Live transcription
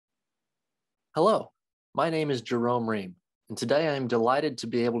Hello, my name is Jerome Roehm, and today I am delighted to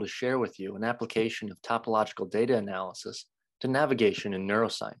be able to share with you an application of topological data analysis to navigation in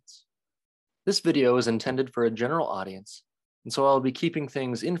neuroscience. This video is intended for a general audience, and so I'll be keeping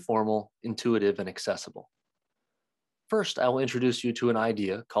things informal, intuitive, and accessible. First, I will introduce you to an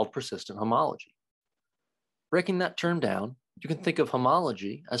idea called persistent homology. Breaking that term down, you can think of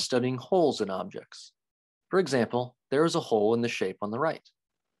homology as studying holes in objects. For example, there is a hole in the shape on the right.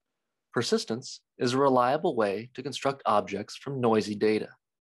 Persistence is a reliable way to construct objects from noisy data.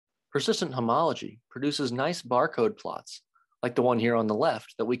 Persistent homology produces nice barcode plots, like the one here on the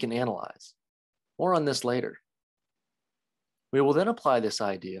left, that we can analyze. More on this later. We will then apply this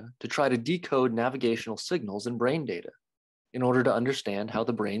idea to try to decode navigational signals in brain data in order to understand how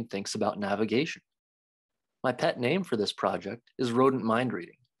the brain thinks about navigation. My pet name for this project is rodent mind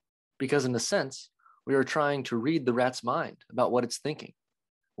reading, because in a sense, we are trying to read the rat's mind about what it's thinking,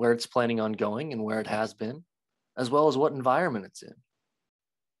 where it's planning on going and where it has been, as well as what environment it's in.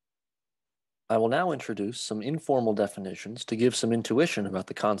 I will now introduce some informal definitions to give some intuition about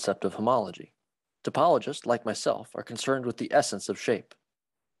the concept of homology. Topologists, like myself, are concerned with the essence of shape.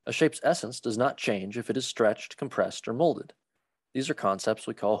 A shape's essence does not change if it is stretched, compressed, or molded. These are concepts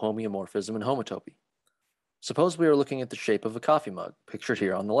we call homeomorphism and homotopy. Suppose we are looking at the shape of a coffee mug, pictured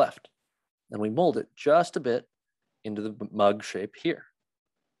here on the left, and we mold it just a bit into the mug shape here.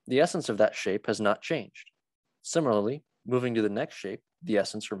 The essence of that shape has not changed. Similarly, moving to the next shape, the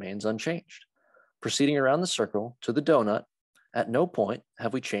essence remains unchanged. Proceeding around the circle to the donut, at no point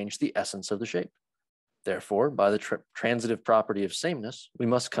have we changed the essence of the shape. Therefore, by the transitive property of sameness, we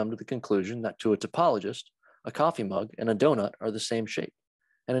must come to the conclusion that to a topologist, a coffee mug and a donut are the same shape.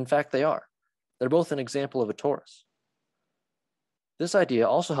 And in fact, they are. They're both an example of a torus. This idea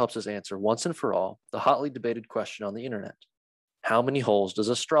also helps us answer once and for all the hotly debated question on the internet. How many holes does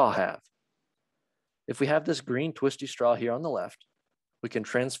a straw have? If we have this green twisty straw here on the left, we can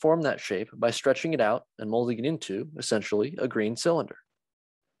transform that shape by stretching it out and molding it into, essentially, a green cylinder.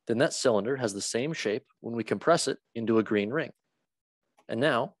 Then that cylinder has the same shape when we compress it into a green ring. And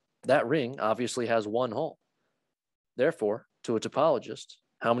now, that ring obviously has one hole. Therefore, to a topologist,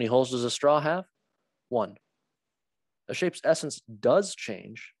 how many holes does a straw have? One. A shape's essence does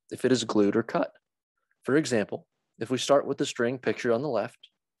change if it is glued or cut. For example, if we start with the string pictured on the left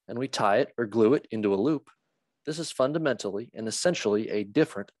and we tie it or glue it into a loop, this is fundamentally and essentially a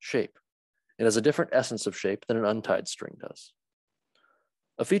different shape. It has a different essence of shape than an untied string does.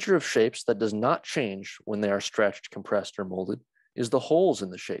 A feature of shapes that does not change when they are stretched, compressed, or molded is the holes in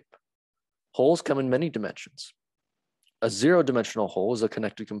the shape. Holes come in many dimensions. A zero-dimensional hole is a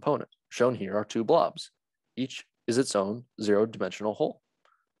connected component. Shown here are two blobs. Each is its own zero-dimensional hole.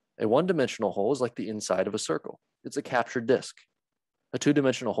 A one-dimensional hole is like the inside of a circle. It's a captured disk. A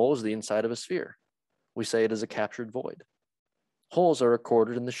two-dimensional hole is the inside of a sphere. We say it is a captured void. Holes are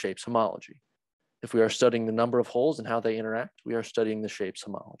recorded in the shape's homology. If we are studying the number of holes and how they interact, we are studying the shape's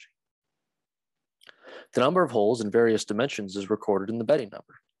homology. The number of holes in various dimensions is recorded in the Betti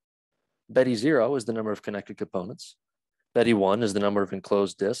number. Betti 0 is the number of connected components. Betti 1 is the number of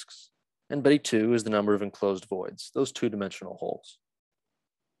enclosed disks. And Betti 2 is the number of enclosed voids, those two-dimensional holes.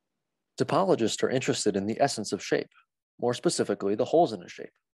 Topologists are interested in the essence of shape, more specifically the holes in a shape.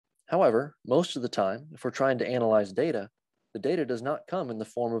 However, most of the time, if we're trying to analyze data, the data does not come in the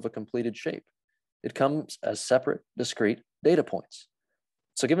form of a completed shape. It comes as separate, discrete data points.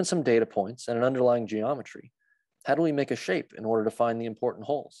 So given some data points and an underlying geometry, how do we make a shape in order to find the important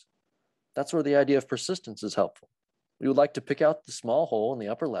holes? That's where the idea of persistence is helpful. We would like to pick out the small hole in the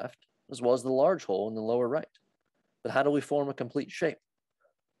upper left, as well as the large hole in the lower right. But how do we form a complete shape?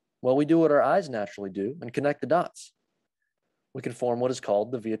 Well, we do what our eyes naturally do and connect the dots. We can form what is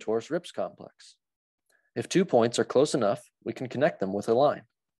called the Vietoris-Rips complex. If 2 points are close enough, we can connect them with a line.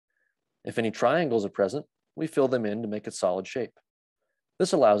 If any triangles are present, we fill them in to make a solid shape.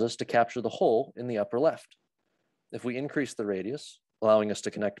 This allows us to capture the hole in the upper left. If we increase the radius, allowing us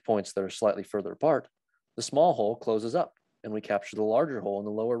to connect points that are slightly further apart, the small hole closes up and we capture the larger hole in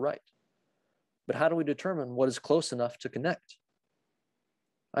the lower right. But how do we determine what is close enough to connect?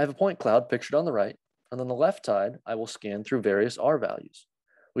 I have a point cloud pictured on the right, and on the left side, I will scan through various R values.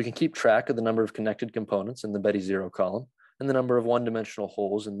 We can keep track of the number of connected components in the Betti 0 column and the number of one-dimensional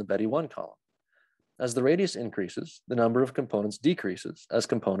holes in the Betti 1 column. As the radius increases, the number of components decreases as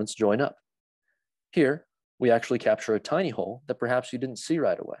components join up. Here, we actually capture a tiny hole that perhaps you didn't see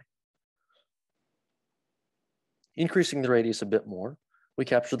right away. Increasing the radius a bit more, we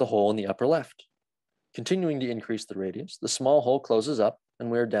capture the hole in the upper left. Continuing to increase the radius, the small hole closes up and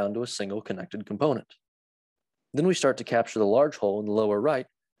we are down to a single connected component. Then we start to capture the large hole in the lower right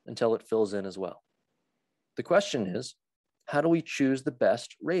until it fills in as well. The question is, how do we choose the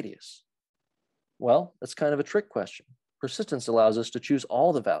best radius? Well, that's kind of a trick question. Persistence allows us to choose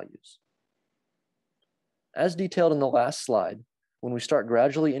all the values. As detailed in the last slide, when we start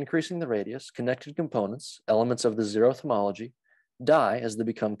gradually increasing the radius, connected components, elements of the zeroth homology, die as they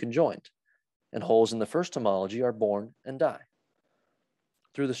become conjoined, and holes in the first homology are born and die.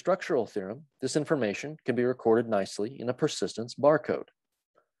 Through the structural theorem, this information can be recorded nicely in a persistence barcode.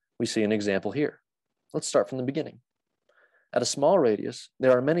 We see an example here. Let's start from the beginning. At a small radius,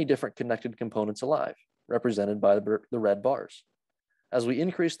 there are many different connected components alive, represented by the red bars. As we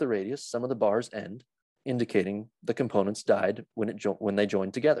increase the radius, some of the bars end, indicating the components died when they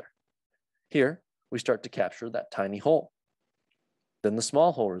joined together. Here, we start to capture that tiny hole. Then the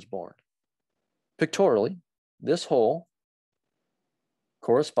small hole is born. Pictorially, this hole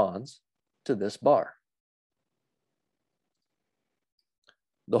corresponds to this bar.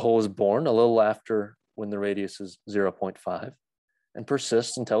 The hole is born a little after when the radius is 0.5 and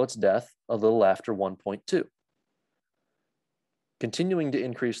persists until its death a little after 1.2. Continuing to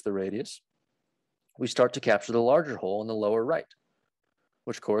increase the radius, we start to capture the larger hole in the lower right,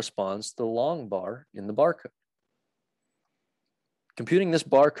 which corresponds to the long bar in the barcode. Computing this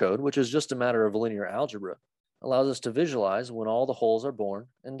barcode, which is just a matter of linear algebra, allows us to visualize when all the holes are born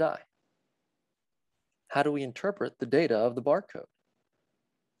and die. How do we interpret the data of the barcode?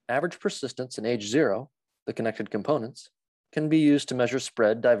 Average persistence in H0, the connected components, can be used to measure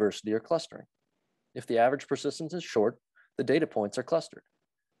spread, diversity, or clustering. If the average persistence is short, the data points are clustered.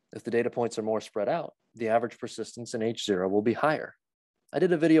 If the data points are more spread out, the average persistence in H0 will be higher. I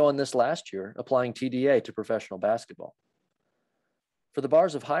did a video on this last year, applying TDA to professional basketball. For the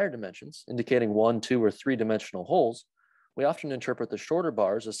bars of higher dimensions, indicating 1, 2, or 3-dimensional holes, we often interpret the shorter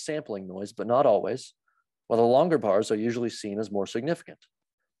bars as sampling noise, but not always, while the longer bars are usually seen as more significant.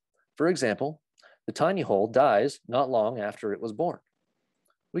 For example, the tiny hole dies not long after it was born.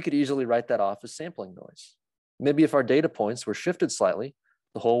 We could easily write that off as sampling noise. Maybe if our data points were shifted slightly,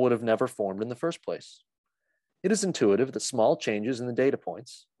 the hole would have never formed in the first place. It is intuitive that small changes in the data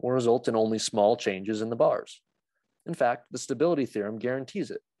points will result in only small changes in the bars. In fact, the stability theorem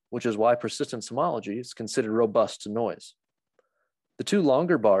guarantees it, which is why persistence homology is considered robust to noise. The two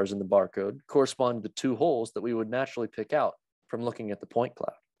longer bars in the barcode correspond to the two holes that we would naturally pick out from looking at the point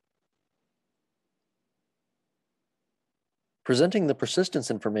cloud. Presenting the persistence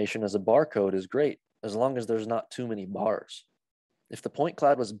information as a barcode is great, as long as there's not too many bars. If the point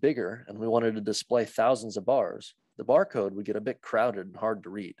cloud was bigger and we wanted to display thousands of bars, the barcode would get a bit crowded and hard to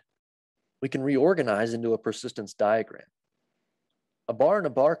read. We can reorganize into a persistence diagram. A bar in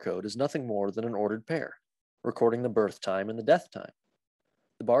a barcode is nothing more than an ordered pair, recording the birth time and the death time.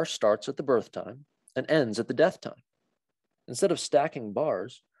 The bar starts at the birth time and ends at the death time. Instead of stacking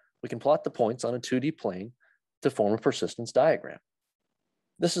bars, we can plot the points on a 2D plane to form a persistence diagram.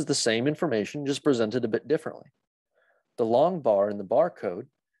 This is the same information, just presented a bit differently. The long bar in the barcode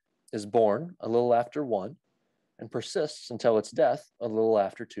is born a little after 1 and persists until its death a little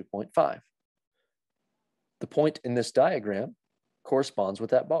after 2.5. The point in this diagram corresponds with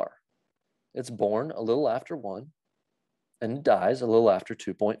that bar. It's born a little after 1 and dies a little after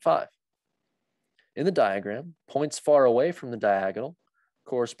 2.5. In the diagram, points far away from the diagonal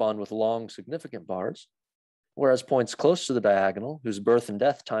correspond with long significant bars, whereas points close to the diagonal, whose birth and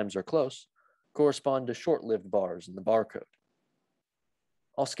death times are close, correspond to short-lived bars in the barcode.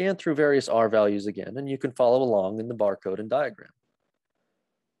 I'll scan through various R values again, and you can follow along in the barcode and diagram.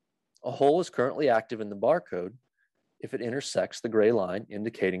 A hole is currently active in the barcode if it intersects the gray line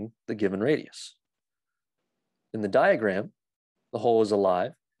indicating the given radius. In the diagram, the hole is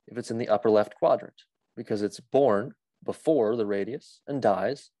alive if it's in the upper left quadrant, because it's born before the radius and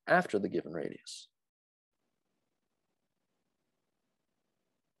dies after the given radius.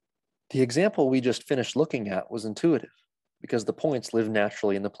 The example we just finished looking at was intuitive, because the points live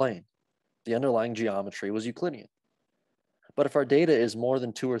naturally in the plane. The underlying geometry was Euclidean. But if our data is more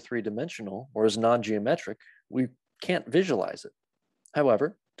than 2 or 3 dimensional or is non-geometric, we can't visualize it.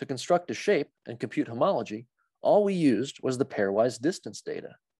 However, to construct a shape and compute homology, all we used was the pairwise distance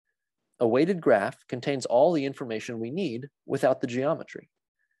data. A weighted graph contains all the information we need without the geometry.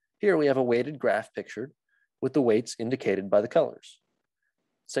 Here we have a weighted graph pictured with the weights indicated by the colors.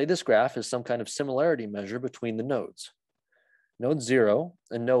 Say this graph is some kind of similarity measure between the nodes. Node 0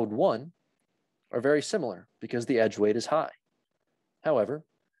 and node 1 are very similar because the edge weight is high. However,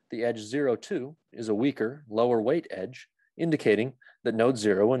 the edge 0, 2 is a weaker, lower weight edge, indicating that node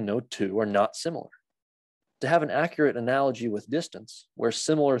 0 and node 2 are not similar. To have an accurate analogy with distance, where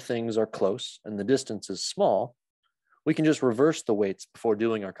similar things are close and the distance is small, We can just reverse the weights before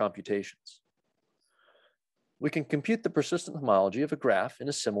doing our computations. We can compute the persistent homology of a graph in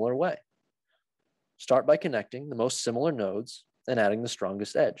a similar way. Start by connecting the most similar nodes and adding the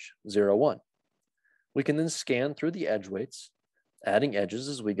strongest edge, 0, 1. We can then scan through the edge weights, adding edges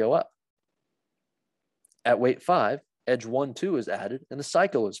as we go up. At weight 5, edge 1, 2 is added and a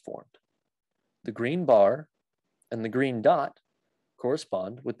cycle is formed. The green bar and the green dot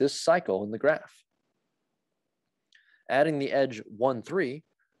correspond with this cycle in the graph. Adding the edge 1, 3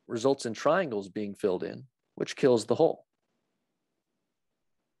 results in triangles being filled in, which kills the hole.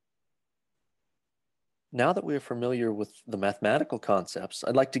 Now that we are familiar with the mathematical concepts,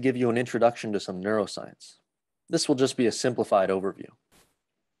 I'd like to give you an introduction to some neuroscience. This will just be a simplified overview.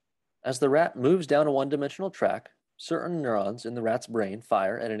 As the rat moves down a one-dimensional track, certain neurons in the rat's brain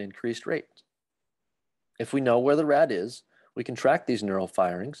fire at an increased rate. If we know where the rat is, we can track these neural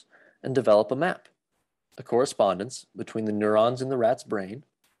firings and develop a map, a correspondence between the neurons in the rat's brain,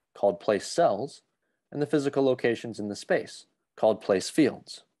 called place cells, and the physical locations in the space, called place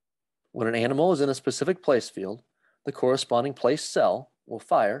fields. When an animal is in a specific place field, the corresponding place cell will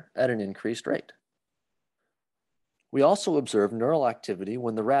fire at an increased rate. We also observe neural activity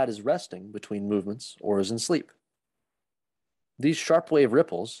when the rat is resting between movements or is in sleep. These sharp wave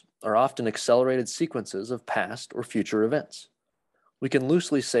ripples are often accelerated sequences of past or future events. We can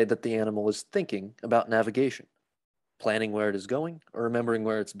loosely say that the animal is thinking about navigation, planning where it is going, or remembering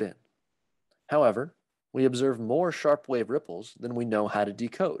where it's been. However, we observe more sharp wave ripples than we know how to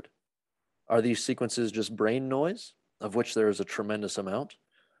decode. Are these sequences just brain noise, of which there is a tremendous amount?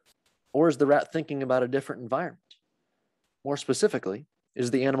 Or is the rat thinking about a different environment? More specifically,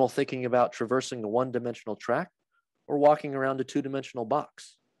 is the animal thinking about traversing a one-dimensional track or walking around a two-dimensional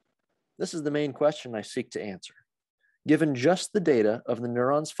box? This is the main question I seek to answer. Given just the data of the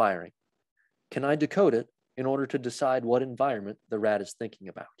neurons firing, can I decode it in order to decide what environment the rat is thinking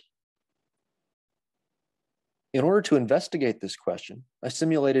about? In order to investigate this question, I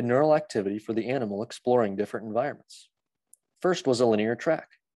simulated neural activity for the animal exploring different environments. First was a linear track.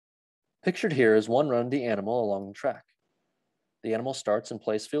 Pictured here is one run of the animal along the track. The animal starts in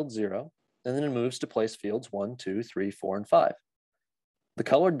place field 0, and then it moves to place fields 1, 2, 3, 4, and 5. The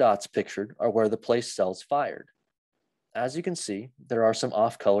colored dots pictured are where the place cells fired. As you can see, there are some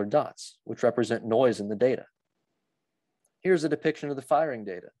off-colored dots, which represent noise in the data. Here's a depiction of the firing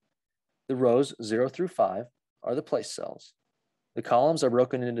data. The rows 0 through 5 are the place cells. The columns are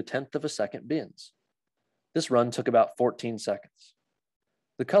broken into tenth of a second bins. This run took about 14 seconds.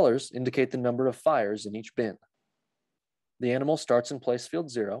 The colors indicate the number of fires in each bin. The animal starts in place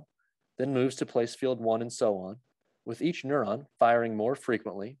field 0, then moves to place field 1 and so on, with each neuron firing more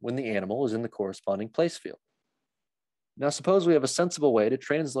frequently when the animal is in the corresponding place field. Now suppose we have a sensible way to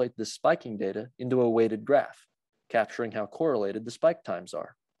translate this spiking data into a weighted graph, capturing how correlated the spike times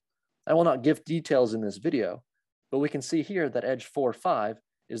are. I will not give details in this video, but we can see here that edge 4, 5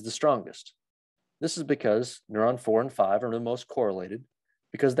 is the strongest. This is because neuron 4 and 5 are the most correlated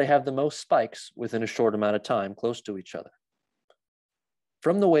because they have the most spikes within a short amount of time close to each other.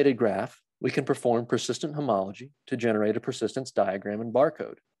 From the weighted graph, we can perform persistent homology to generate a persistence diagram and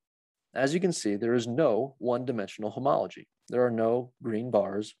barcode. As you can see, there is no one-dimensional homology. There are no green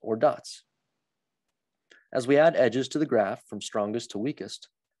bars or dots. As we add edges to the graph from strongest to weakest,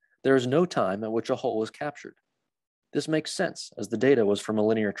 there is no time at which a hole is captured. This makes sense as the data was from a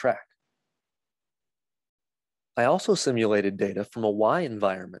linear track. I also simulated data from a Y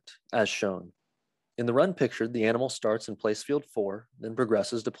environment, as shown. In the run pictured, the animal starts in place field 4, then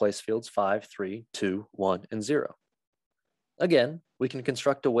progresses to place fields 5, 3, 2, 1, and 0. Again, we can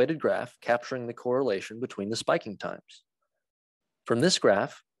construct a weighted graph capturing the correlation between the spiking times. From this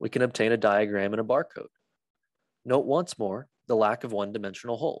graph, we can obtain a diagram and a barcode. Note once more the lack of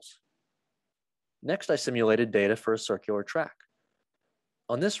one-dimensional holes. Next, I simulated data for a circular track.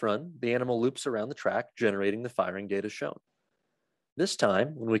 On this run, the animal loops around the track, generating the firing data shown. This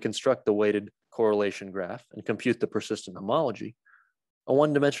time, when we construct the weighted correlation graph and compute the persistent homology, a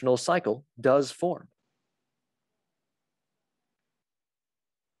one-dimensional cycle does form.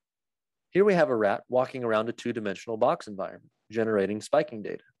 Here we have a rat walking around a two-dimensional box environment, generating spiking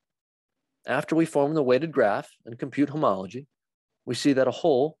data. After we form the weighted graph and compute homology, we see that a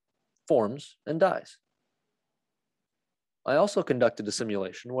hole forms and dies. I also conducted a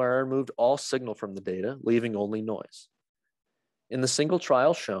simulation where I removed all signal from the data, leaving only noise. In the single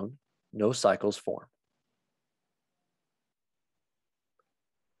trial shown, no cycles form.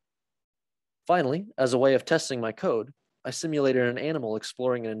 Finally, as a way of testing my code, I simulated an animal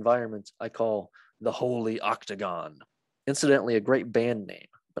exploring an environment I call the Holy Octagon. Incidentally, a great band name,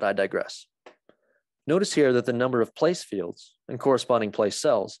 but I digress. Notice here that the number of place fields and corresponding place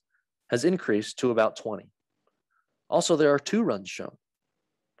cells has increased to about 20. Also, there are 2 runs shown.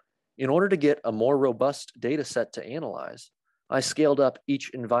 In order to get a more robust data set to analyze, I scaled up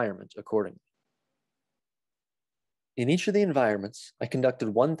each environment accordingly. In each of the environments, I conducted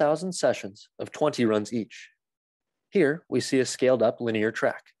 1,000 sessions of 20 runs each. Here, we see a scaled up linear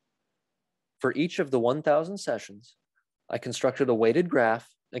track. For each of the 1,000 sessions, I constructed a weighted graph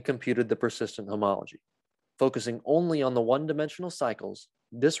and computed the persistent homology, focusing only on the one-dimensional cycles,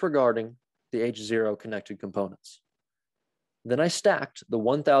 disregarding the H0 connected components. Then I stacked the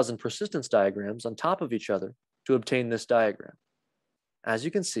 1,000 persistence diagrams on top of each other to obtain this diagram. As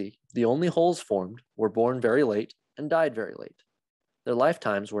you can see, the only holes formed were born very late and died very late. Their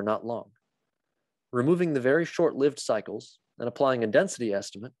lifetimes were not long. Removing the very short-lived cycles and applying a density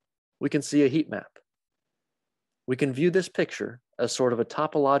estimate, we can see a heat map. We can view this picture as sort of a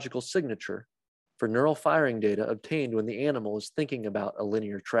topological signature for neural firing data obtained when the animal is thinking about a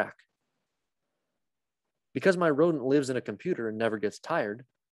linear track. Because my rodent lives in a computer and never gets tired,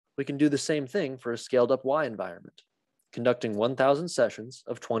 we can do the same thing for a scaled-up Y environment, conducting 1,000 sessions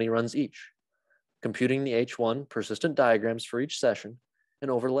of 20 runs each, computing the H1 persistent diagrams for each session, and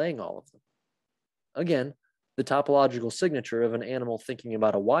overlaying all of them. Again, the topological signature of an animal thinking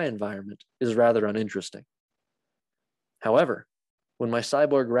about a Y environment is rather uninteresting. However, when my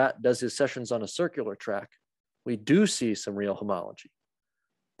cyborg rat does his sessions on a circular track, we do see some real homology.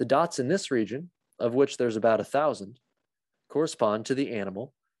 The dots in this region, of which there's about 1,000, correspond to the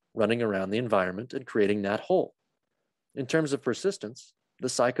animal running around the environment and creating that hole. In terms of persistence, the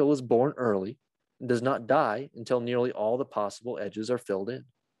cycle is born early and does not die until nearly all the possible edges are filled in.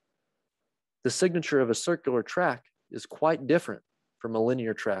 The signature of a circular track is quite different from a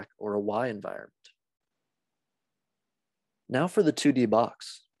linear track or a Y environment. Now for the 2D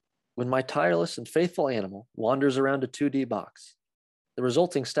box. When my tireless and faithful animal wanders around a 2D box, the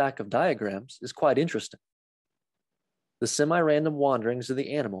resulting stack of diagrams is quite interesting. The semi-random wanderings of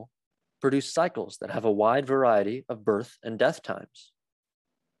the animal produce cycles that have a wide variety of birth and death times.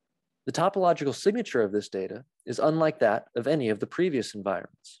 The topological signature of this data is unlike that of any of the previous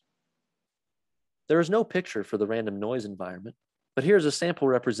environments. There is no picture for the random noise environment, but here's a sample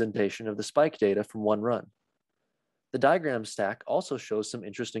representation of the spike data from one run. The diagram stack also shows some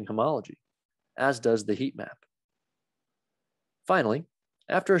interesting homology, as does the heat map. Finally,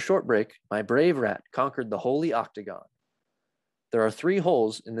 after a short break, my brave rat conquered the holy octagon. There are 3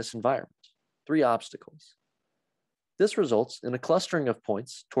 holes in this environment, 3 obstacles. This results in a clustering of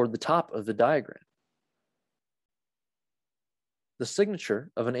points toward the top of the diagram. The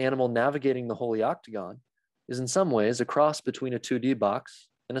signature of an animal navigating the holy octagon is in some ways a cross between a 2D box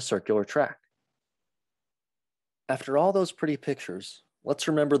and a circular track. After all those pretty pictures, let's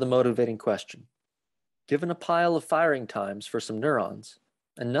remember the motivating question. Given a pile of firing times for some neurons,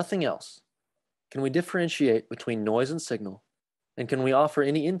 and nothing else, can we differentiate between noise and signal, and can we offer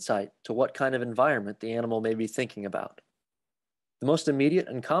any insight to what kind of environment the animal may be thinking about? The most immediate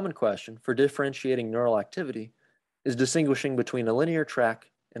and common question for differentiating neural activity is distinguishing between a linear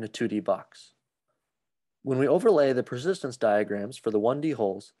track and a 2D box. When we overlay the persistence diagrams for the 1D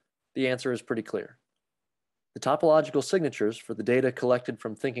holes, the answer is pretty clear. The topological signatures for the data collected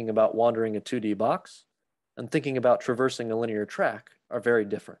from thinking about wandering a 2D box and thinking about traversing a linear track are very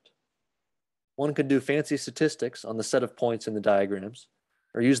different. One could do fancy statistics on the set of points in the diagrams,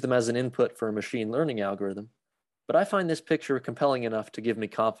 or use them as an input for a machine learning algorithm, but I find this picture compelling enough to give me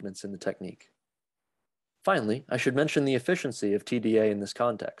confidence in the technique. Finally, I should mention the efficiency of TDA in this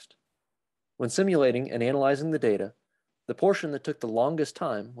context. When simulating and analyzing the data, the portion that took the longest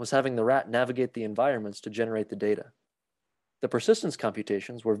time was having the rat navigate the environments to generate the data. The persistence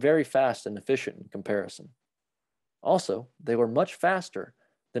computations were very fast and efficient in comparison. Also, they were much faster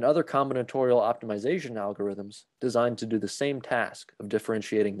than other combinatorial optimization algorithms designed to do the same task of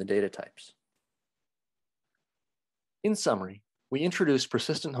differentiating the data types. In summary, we introduced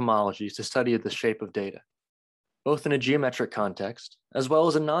persistent homologies to study the shape of data, both in a geometric context as well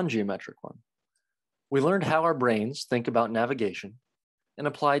as a non-geometric one. We learned how our brains think about navigation and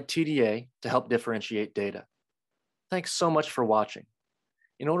applied TDA to help differentiate data. Thanks so much for watching.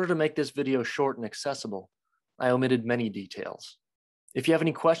 In order to make this video short and accessible, I omitted many details. If you have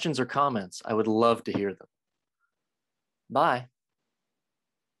any questions or comments, I would love to hear them. Bye.